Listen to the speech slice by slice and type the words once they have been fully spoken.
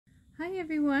Hi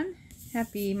everyone,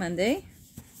 happy Monday.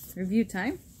 Review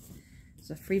time.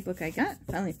 It's a free book I got.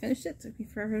 Finally finished it. Took me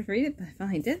forever to read it, but I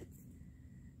finally did.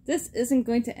 This Isn't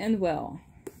Going to End Well.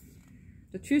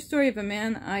 The True Story of a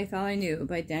Man I Thought I Knew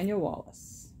by Daniel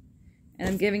Wallace. And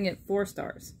I'm giving it 4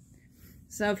 stars.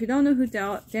 So if you don't know who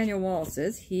Daniel Wallace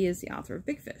is, he is the author of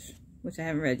Big Fish, which I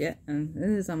haven't read yet, and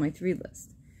it is on my to-read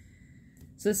list.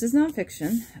 So this is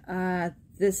nonfiction.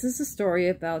 This is a story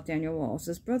about Daniel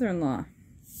Wallace's brother-in-law.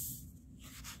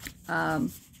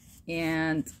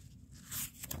 And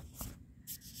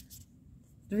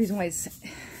the reason why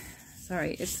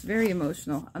it's very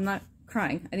emotional. I'm not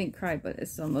crying. I didn't cry, but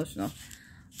it's still emotional.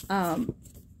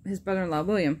 His brother-in-law,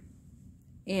 William.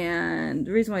 And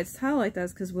the reason why it's titled like that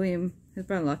is because William, his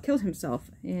brother-in-law, killed himself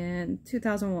in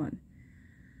 2001.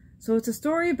 So it's a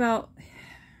story about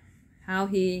how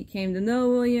he came to know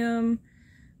William.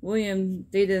 William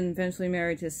dated and eventually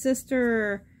married his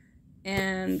sister.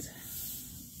 And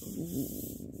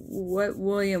what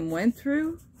William went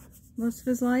through most of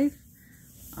his life.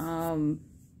 And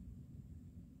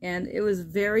it was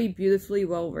very beautifully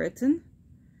well written.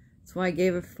 That's why I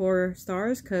gave it 4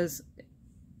 stars, because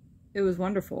it was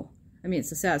wonderful. I mean,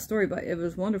 it's a sad story, but it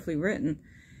was wonderfully written.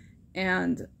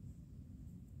 And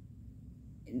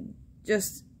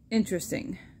just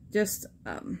interesting. Just,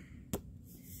 I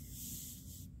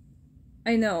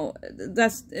know,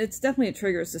 it's definitely a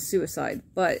trigger to suicide,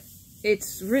 but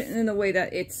it's written in a way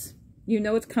that it's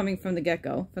coming from the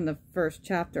get-go, from the first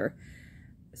chapter.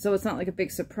 So it's not like a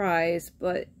big surprise,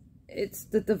 but it's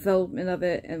the development of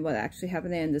it and what actually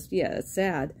happened in this. Yeah, it's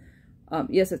sad.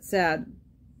 Yes, it's sad,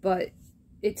 but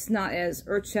it's not as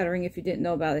earth-shattering if you didn't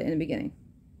know about it in the beginning.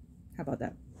 How about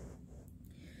that?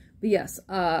 But yes,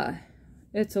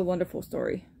 it's a wonderful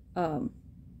story.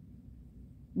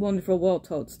 Wonderful,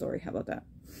 well-told story. How about that?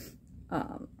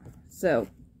 So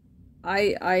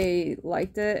I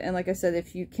liked it, and like I said,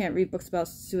 if you can't read books about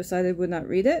suicide, I would not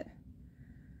read it.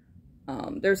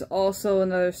 There's also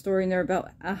another story in there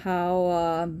about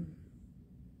how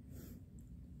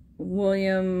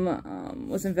William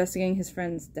was investigating his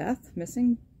friend's death,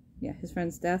 his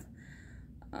friend's death.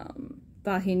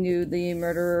 Thought he knew the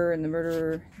murderer, and the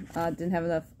murderer didn't have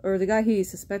enough, or the guy he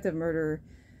suspected of murder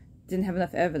didn't have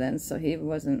enough evidence, so he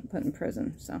wasn't put in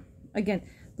prison. So again,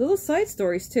 little side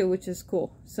stories too, which is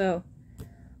cool. So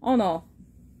all in all,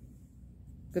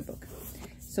 good book.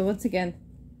 So once again,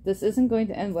 This Isn't Going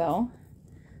to End Well.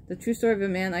 The True Story of a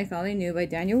Man I Thought I Knew by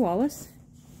Daniel Wallace.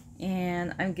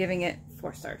 And I'm giving it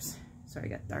 4 stars. Sorry, it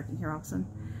got dark in here all of a sudden.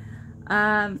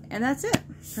 And that's it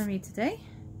for me today.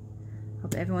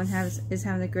 Hope everyone is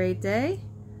having a great day.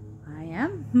 I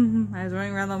am. I was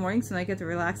running around all morning, so I get to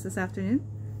relax this afternoon.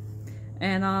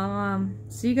 And I'll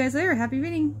see you guys later. Happy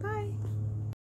reading. Bye.